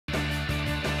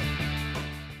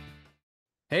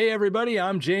Hey everybody,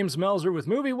 I'm James Melzer with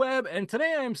MovieWeb, and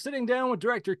today I am sitting down with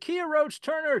director Kiah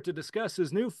Roache-Turner to discuss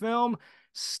his new film,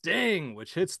 Sting,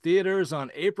 which hits theaters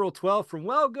on April 12th from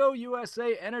Well Go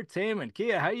USA Entertainment.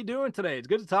 Kiah, how you doing today? It's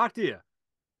good to talk to you.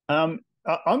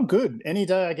 I'm good. Any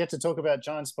day I get to talk about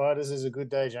giant spiders is a good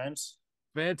day, James.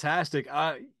 Fantastic.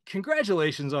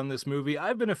 Congratulations on this movie.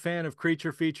 I've been a fan of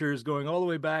creature features going all the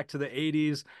way back to the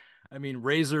 80s. I mean,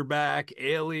 Razorback,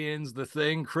 Aliens, The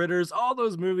Thing, Critters, all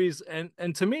those movies.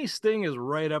 And to me, Sting is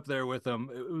right up there with them.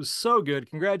 It was so good.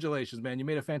 Congratulations, man. You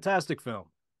made a fantastic film.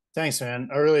 Thanks, man.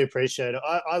 I really appreciate it.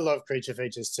 I love creature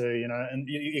features too, and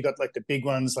you got like the big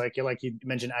ones, like you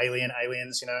mentioned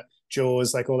Aliens,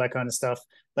 Jaws, like all that kind of stuff.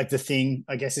 Like The Thing,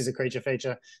 I guess, is a creature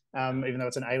feature, even though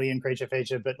it's an alien creature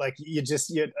feature. But like you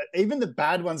even the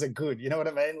bad ones are good. You know what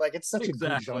I mean? Like it's such a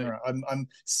good Exactly. genre. I'm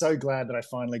so glad that I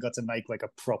finally got to make like a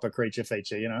proper creature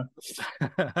feature.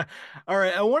 All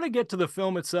right, I want to get to the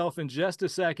film itself in just a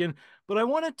second, but I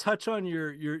want to touch on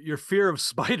your fear of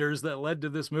spiders that led to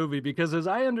this movie because as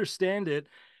I understand it,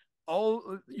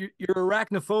 all your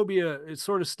arachnophobia it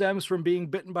sort of stems from being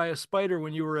bitten by a spider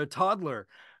when you were a toddler.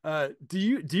 Do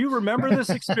you remember this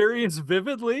experience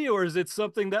vividly, or is it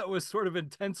something that was sort of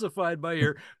intensified by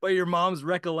your mom's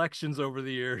recollections over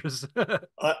the years?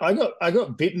 I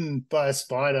got bitten by a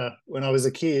spider when I was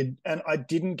a kid, and I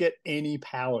didn't get any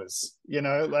powers.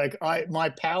 Like I my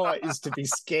power is to be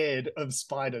scared of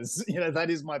spiders. That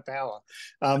is my power.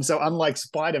 So unlike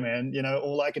Spider-Man,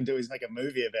 all I can do is make a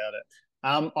movie about it.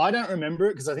 I don't remember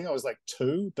it because I think I was like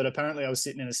two, but apparently I was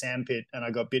sitting in a sandpit and I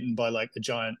got bitten by like a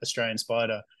giant Australian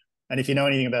spider. And if you know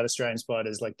anything about Australian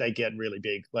spiders, like they get really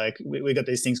big. Like we got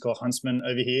these things called huntsmen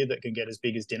over here that can get as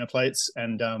big as dinner plates,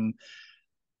 and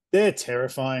they're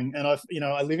terrifying. And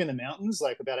I live in the mountains,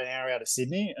 like about an hour out of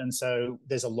Sydney, and so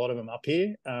there's a lot of them up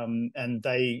here. And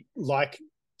they like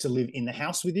to live in the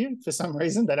house with you for some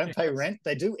reason. They don't pay Yes. rent.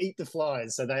 They do eat the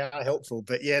flies, so they are helpful.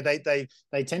 But yeah,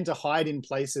 they tend to hide in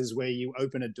places where you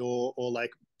open a door or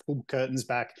like pull curtains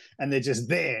back, and they're just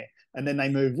there. And then they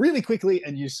move really quickly,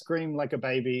 and you scream like a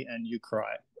baby and you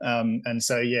cry. And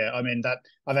so yeah, I mean that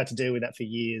I've had to deal with that for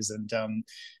years. And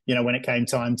when it came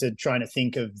time to trying to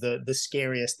think of the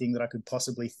scariest thing that I could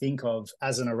possibly think of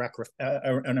as it's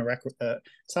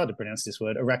hard to pronounce this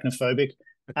word, arachnophobic.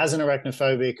 As an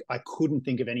arachnophobic, I couldn't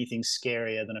think of anything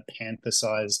scarier than a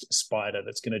panther-sized spider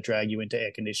that's going to drag you into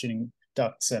air conditioning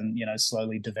ducts and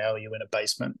slowly devour you in a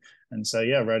basement. And so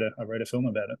yeah, I wrote a film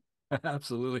about it.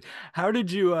 Absolutely. How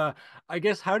did you I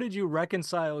guess how did you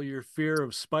reconcile your fear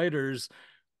of spiders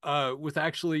with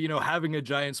actually, having a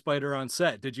giant spider on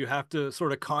set? Did you have to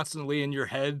sort of constantly in your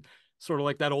head, sort of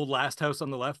like that old Last House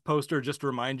on the Left poster, just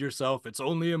remind yourself it's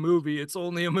only a movie, it's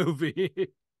only a movie?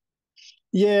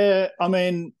 Yeah, I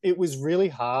mean, it was really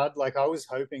hard. Like I was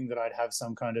hoping that I'd have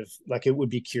some kind of like it would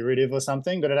be curative or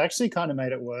something, but it actually kind of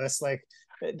made it worse. Like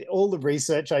all the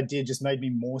research I did just made me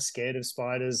more scared of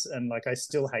spiders, and like I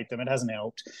still hate them. It hasn't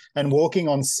helped. And walking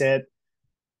on set,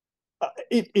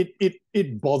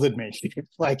 it bothered me.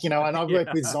 Like, and I've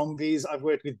worked with Yeah. zombies, I've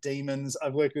worked with demons,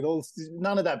 I've worked with all,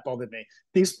 none of that bothered me.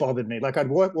 This bothered me. Like I'd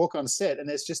walk on set and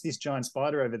there's just this giant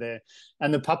spider over there,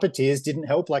 and the puppeteers didn't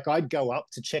help. Like I'd go up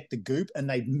to check the goop and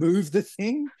they'd move the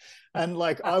thing, and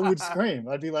like I would scream.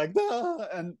 I'd be like, ah!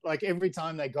 And like every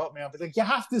time they got me, I'd be like, you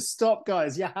have to stop,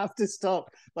 guys, you have to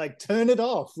stop, like turn it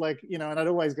off. Like, and I'd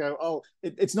always go, oh,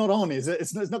 it's not on, is it?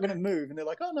 It's not going to move. And they're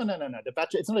like, oh, no, no, no, no, the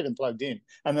battery, it's not even plugged in.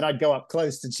 And then I'd go up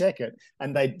close to check it,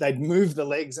 and they'd move the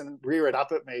legs and rear it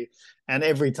up at me, and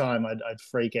every time I'd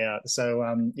freak out. So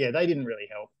yeah, they didn't really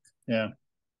help. Yeah.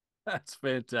 That's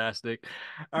fantastic.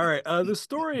 All right, the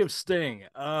story of Sting.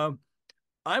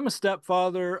 I'm a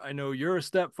stepfather. I know you're a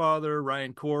stepfather.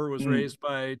 Ryan Core was Mm. raised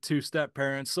by two step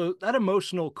parents. So that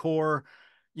emotional core,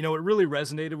 it really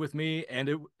resonated with me. And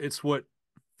it's what,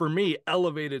 for me,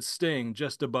 elevated Sting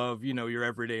just above, your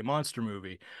everyday monster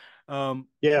movie.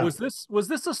 Yeah. Was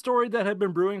this a story that had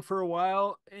been brewing for a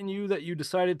while in you that you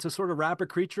decided to sort of wrap a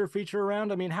creature feature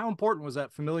around? I mean, how important was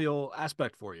that familial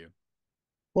aspect for you?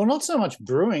 Well, not so much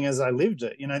brewing as I lived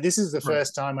it. This is the Right.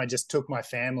 first time I just took my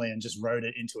family and just wrote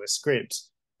it into a script.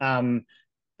 Um,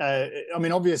 I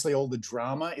mean, obviously, all the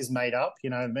drama is made up. Me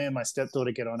and my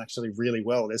stepdaughter get on actually really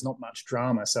well. There's not much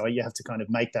drama, so you have to kind of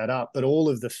make that up. But all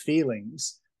of the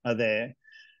feelings are there.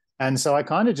 And so I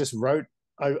kind of just wrote,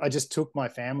 I just took my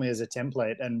family as a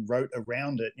template and wrote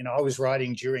around it. I was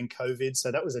writing during COVID,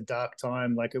 so that was a dark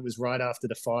time. Like it was right after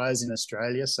the fires in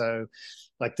Australia. So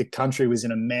like the country was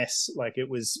in a mess. Like it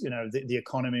was, the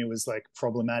economy was like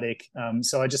problematic.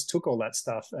 So I just took all that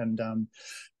stuff and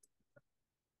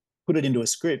put it into a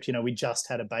script. We just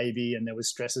had a baby and there was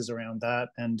stresses around that.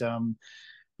 And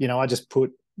I just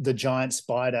put the giant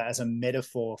spider as a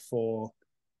metaphor for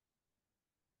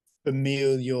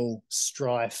familial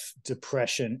strife,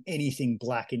 depression, anything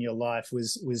black in your life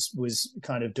was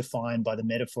kind of defined by the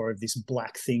metaphor of this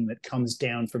black thing that comes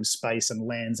down from space and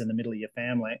lands in the middle of your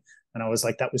family. And I was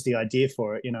like, that was the idea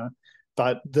for it, you know.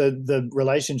 But the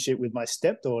relationship with my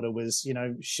stepdaughter was, you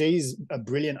know, she's a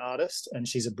brilliant artist and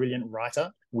she's a brilliant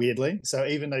writer, weirdly. So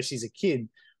even though she's a kid,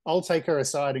 I'll take her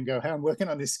aside and go, hey, I'm working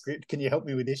on this script. Can you help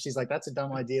me with this? She's like, that's a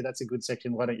dumb idea. That's a good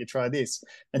section. Why don't you try this?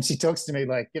 And she talks to me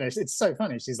like, you know, it's so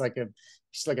funny. She's like a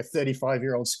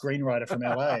 35-year-old screenwriter from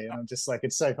LA. And I'm just like,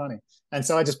 it's so funny. And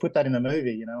so I just put that in the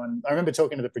movie, you know, and I remember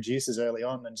talking to the producers early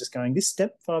on and just going, this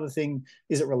stepfather thing,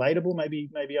 is it relatable?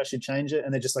 Maybe I should change it.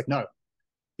 And they're just like, no,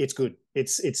 it's good.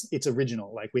 It's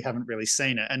original. Like, we haven't really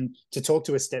seen it. And to talk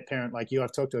to a step parent like you,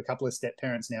 I've talked to a couple of step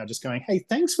parents now, just going, hey,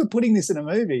 thanks for putting this in a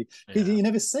movie, because you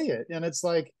never see it. And it's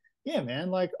like, yeah,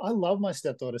 man, like, I love my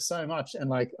stepdaughter so much, and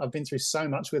like, I've been through so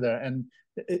much with her, and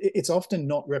it's often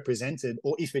not represented,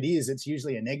 or if it is, it's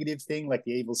usually a negative thing, like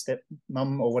the evil step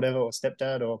mum or whatever, or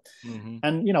stepdad, or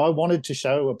and you know, I wanted to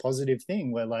show a positive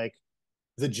thing where, like,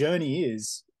 the journey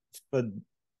is for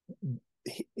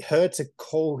her to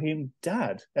call him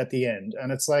dad at the end.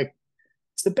 And it's like,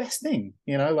 it's the best thing,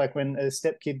 you know, like when a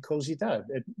stepkid calls you dad,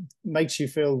 it makes you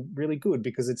feel really good,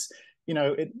 because it's, you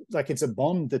know, it's a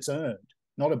bond that's earned,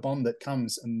 not a bond that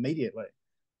comes immediately.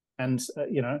 And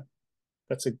you know,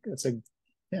 it's a good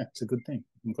thing.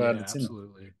 I'm glad it's in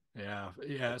absolutely. Yeah,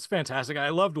 it's fantastic. I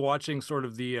loved watching sort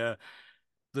of the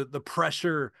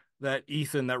pressure that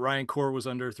Ryan Core was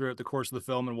under throughout the course of the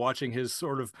film, and watching his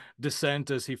sort of descent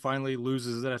as he finally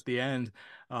loses it at the end.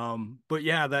 But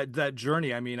yeah, that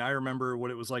journey. I mean, I remember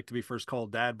what it was like to be first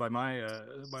called dad by my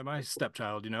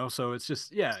stepchild. You know, so it's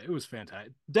just, yeah, it was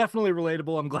fantastic. Definitely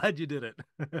relatable. I'm glad you did it.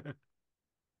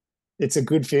 It's a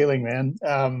good feeling, man.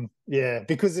 Yeah,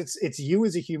 because it's you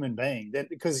as a human being. That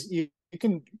because you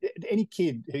can, any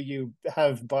kid who you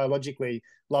have biologically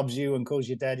loves you and calls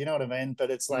you dad. You know what I mean?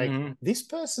 But it's like, this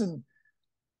person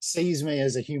sees me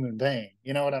as a human being.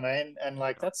 You know what I mean? And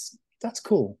like, that's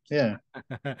cool. Yeah.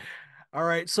 All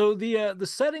right. So the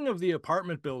setting of the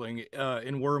apartment building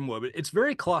in Wyrmwood, it's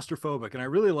very claustrophobic, and I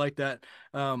really like that.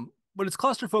 But it's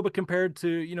claustrophobic compared to,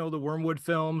 you know, the Wyrmwood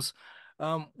films.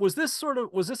 Was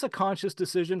this a conscious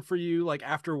decision for you? Like,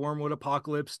 after Wyrmwood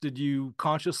Apocalypse, did you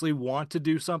consciously want to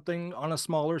do something on a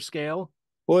smaller scale?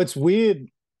 Well, it's weird.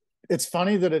 It's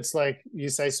funny that it's like you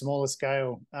say smaller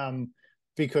scale,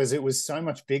 because it was so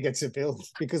much bigger to build,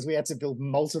 because we had to build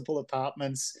multiple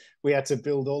apartments. We had to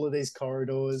build all of these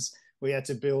corridors. We had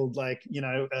to build, like, you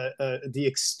know, the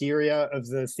exterior of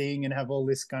the thing and have all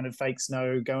this kind of fake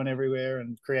snow going everywhere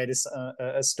and create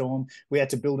a storm. We had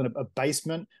to build a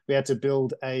basement. We had to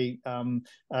build a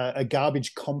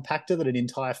garbage compactor that an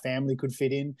entire family could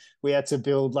fit in. We had to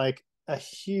build like a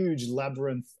huge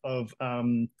labyrinth of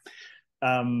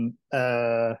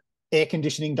air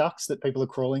conditioning ducts that people are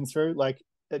crawling through, like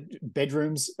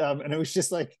bedrooms, and it was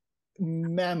just like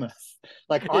mammoth.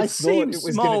 Like, I thought it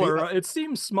was going to be. It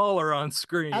seems smaller on As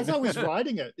screen. I was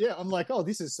writing it, yeah, I'm like, oh,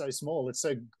 this is so small. It's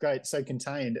so great, so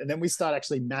contained. And then we start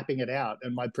actually mapping it out,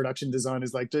 and my production designer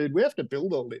is like, dude, we have to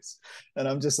build all this, and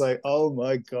I'm just like, oh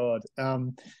my god.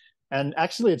 And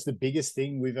actually, it's the biggest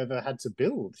thing we've ever had to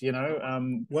build. You know,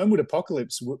 Wyrmwood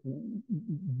Apocalypse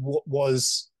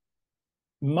was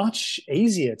much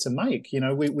easier to make. You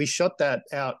know, we shot that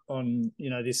out on, you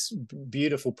know, this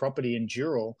beautiful property in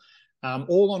Dural,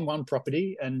 all on one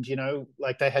property. And, you know,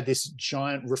 like, they had this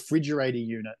giant refrigerator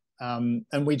unit, and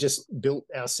we just built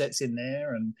our sets in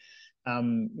there. And,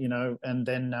 you know, and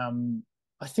then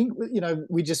I think, you know,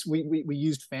 we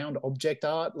used found object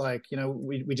art. Like, you know,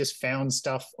 we just found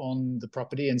stuff on the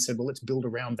property and said, well, let's build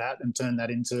around that and turn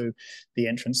that into the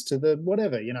entrance to the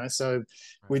whatever, you know. So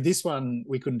with this one,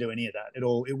 we couldn't do any of that.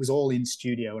 It was all in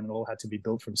studio, and it all had to be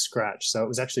built from scratch. So it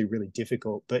was actually really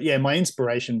difficult. But yeah, my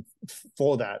inspiration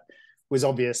for that was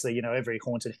obviously, you know, every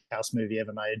haunted house movie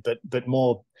ever made, but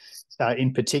more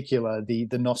in particular, the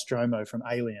Nostromo from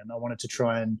Alien. I wanted to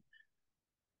try and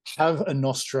have a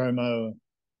Nostromo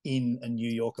in a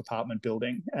New York apartment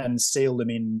building and seal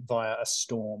them in via a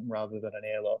storm rather than an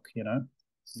airlock, you know?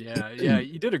 Yeah,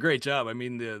 you did a great job. I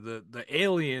mean, the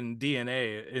alien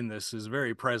DNA in this is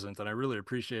very present, and I really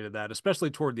appreciated that,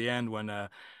 especially toward the end when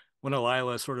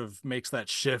Elila sort of makes that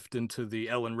shift into the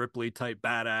Ellen Ripley type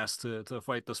badass to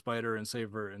fight the spider and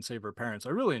save her parents. I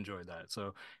really enjoyed that.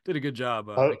 So did a good job.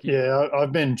 Yeah,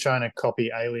 I've been trying to copy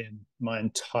Alien my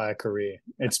entire career.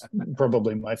 It's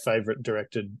probably my favorite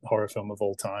directed horror film of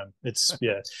all time. It's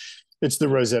the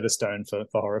Rosetta Stone for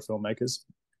horror filmmakers.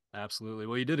 Absolutely.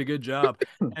 Well, you did a good job,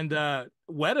 and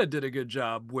Weta did a good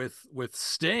job with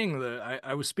Sting.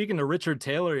 I was speaking to Richard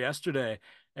Taylor yesterday,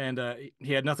 and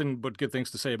he had nothing but good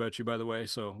things to say about you, by the way.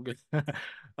 So,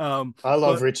 I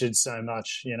love but Richard so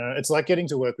much. It's like getting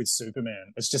to work with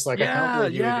Superman. It's just like I can't yeah,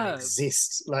 believe you even yeah,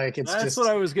 exist. Like it's that's what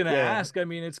I just was gonna yeah. ask. I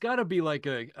mean, it's got to be like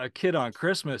a kid on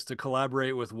Christmas to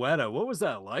collaborate with Weta. What was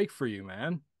that like for you,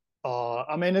 man?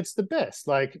 I mean, it's the best.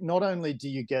 Like, not only do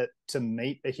you get to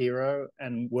meet a hero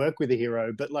and work with a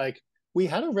hero, but like we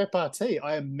had a repartee.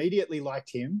 I immediately liked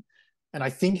him, and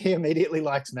I think he immediately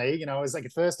liked me. I was like,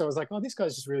 at first, I was like, oh, this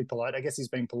guy's just really polite. I guess he's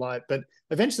being polite. But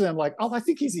eventually, I'm like, oh, I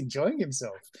think he's enjoying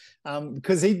himself,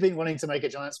 because he'd been wanting to make a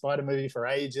giant spider movie for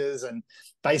ages, and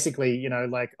basically,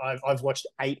 like I've watched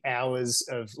 8 hours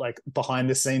of like behind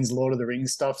the scenes Lord of the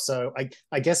Rings stuff. So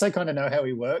I guess I kind of know how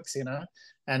he works.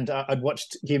 And I'd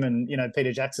watched him and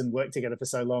Peter Jackson work together for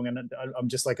so long, and I'm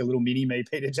just like a little mini me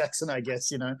Peter Jackson, I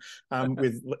guess. With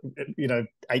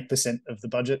 8% of the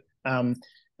budget,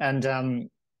 and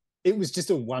it was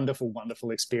just a wonderful,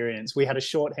 wonderful experience. We had a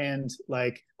shorthand,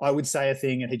 like I would say a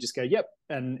thing, and he'd just go, "Yep,"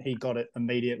 and he got it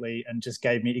immediately, and just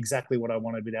gave me exactly what I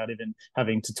wanted without even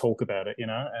having to talk about it.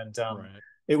 And Right.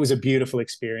 it was a beautiful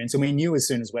experience, and we knew as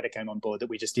soon as Weta came on board that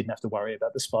we just didn't have to worry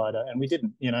about the spider, and we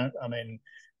didn't. I mean,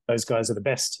 those guys are the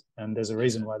best, and there's a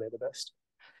reason why they're the best.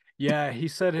 Yeah, he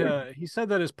said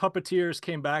that his puppeteers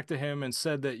came back to him and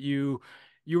said that you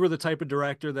were the type of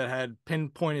director that had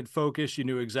pinpointed focus. You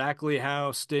knew exactly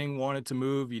how Sting wanted to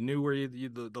move. You knew where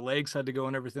the legs had to go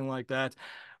and everything like that.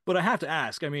 But I have to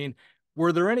ask, I mean,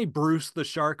 were there any Bruce the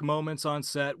Shark moments on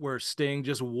set where Sting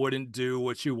just wouldn't do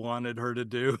what you wanted her to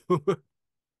do?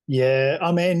 Yeah,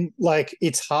 I mean, like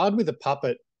it's hard with a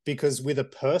puppet because with a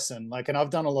person, like, and I've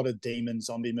done a lot of demon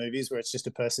zombie movies where it's just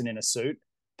a person in a suit.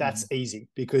 That's Mhm. easy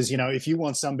because if you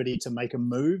want somebody to make a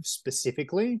move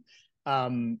specifically,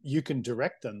 you can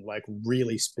direct them like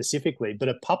really specifically. But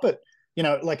a puppet,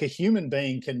 like a human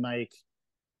being can make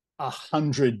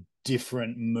 100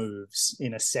 different moves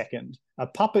in a second. A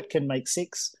puppet can make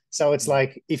six. So it's Mhm.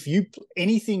 like if you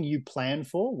anything you plan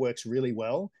for works really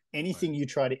well. Right. Anything you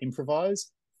try to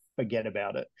improvise, forget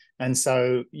about it. And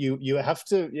so you have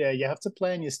to you have to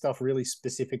plan your stuff really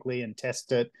specifically and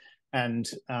test it. And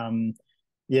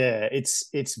yeah,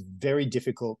 it's very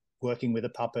difficult working with a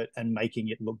puppet and making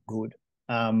it look good.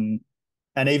 And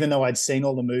even though I'd seen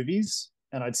all the movies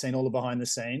and I'd seen all the behind the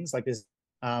scenes, like there's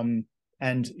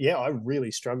and yeah, I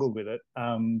really struggled with it.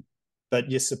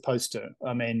 But you're supposed to.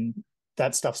 I mean,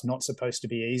 that stuff's not supposed to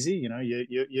be easy.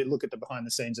 You look at the behind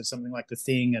the scenes of something like The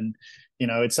Thing, and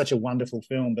it's such a wonderful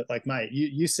film. But like, mate,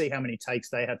 you see how many takes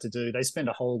they had to do. They spend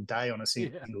a whole day on a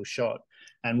Yeah. single shot,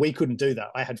 and we couldn't do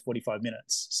that. I had 45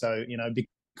 minutes, so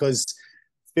because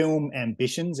film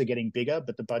ambitions are getting bigger,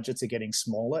 but the budgets are getting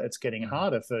smaller. It's getting Mhm.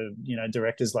 harder for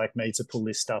directors like me to pull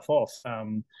this stuff off.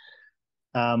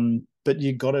 But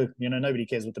you got to, nobody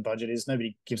cares what the budget is.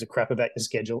 Nobody gives a crap about your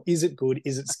schedule. Is it good?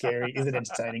 Is it scary? Is it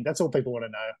entertaining? That's all people want to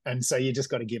know. And so you just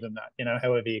got to give them that,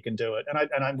 however you can do it.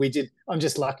 We did. I'm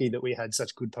just lucky that we had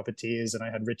such good puppeteers, and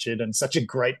I had Richard and such a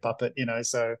great puppet.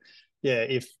 So yeah,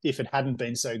 if it hadn't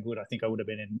been so good, I think I would have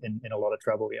been in a lot of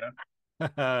trouble.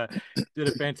 Did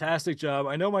a fantastic job.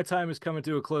 I know my time is coming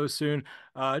to a close soon.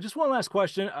 Just one last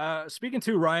question. Speaking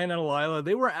to Ryan and Elila,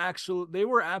 they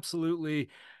were absolutely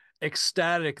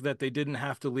ecstatic that they didn't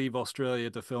have to leave Australia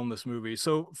to film this movie.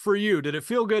 So for you, did it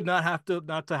feel good not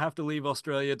to have to leave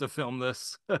Australia to film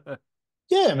this?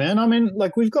 Yeah, man. I mean,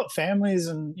 like we've got families,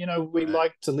 and we Right,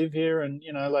 like to live here, and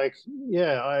like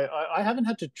yeah, I haven't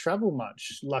had to travel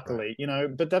much, right, luckily.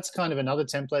 But that's kind of another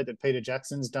template that Peter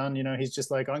Jackson's done. He's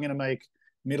just like, I'm going to make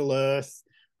Middle Earth.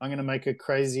 I'm going to make a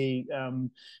crazy,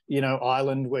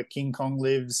 island where King Kong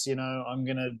lives. I'm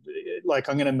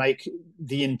gonna make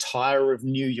the entire of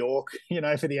New York,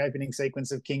 for the opening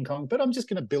sequence of King Kong. But I'm just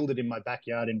going to build it in my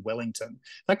backyard in Wellington.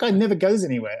 That guy never goes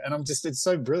anywhere, and it's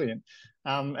so brilliant.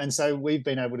 And so we've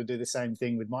been able to do the same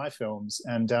thing with my films.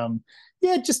 And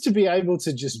yeah, just to be able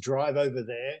to just drive over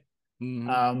there, hmm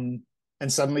um,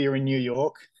 and suddenly you're in New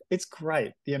York, it's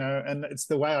great. And it's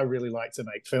the way I really like to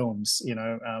make films.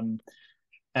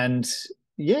 And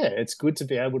yeah, it's good to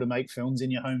be able to make films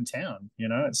in your hometown.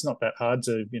 It's not that hard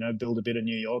to, build a bit of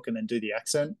New York and then do the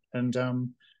accent. And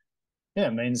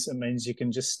yeah, it means you can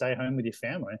just stay home with your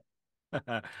family.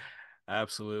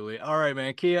 Absolutely. All right,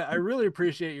 man. Kiah, I really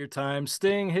appreciate your time.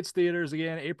 Sting hits theaters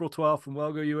again April 12th from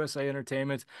Wellgo USA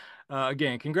Entertainment.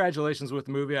 Again, congratulations with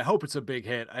the movie. I hope it's a big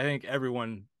hit. I think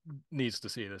everyone needs to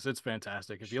see this. It's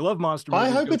fantastic. If you love monster I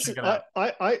movies, hope go it's check it out.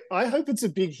 I hope it's a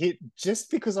big hit just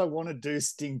because I want to do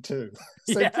Sting 2.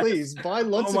 So Yes. please buy Oh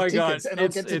lots of my God. tickets and I'll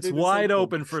get to It's do the wide sequel.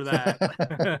 open for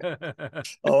that.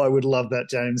 Oh, I would love that,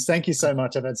 James. Thank you so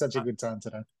much. I've had such a good time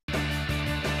today.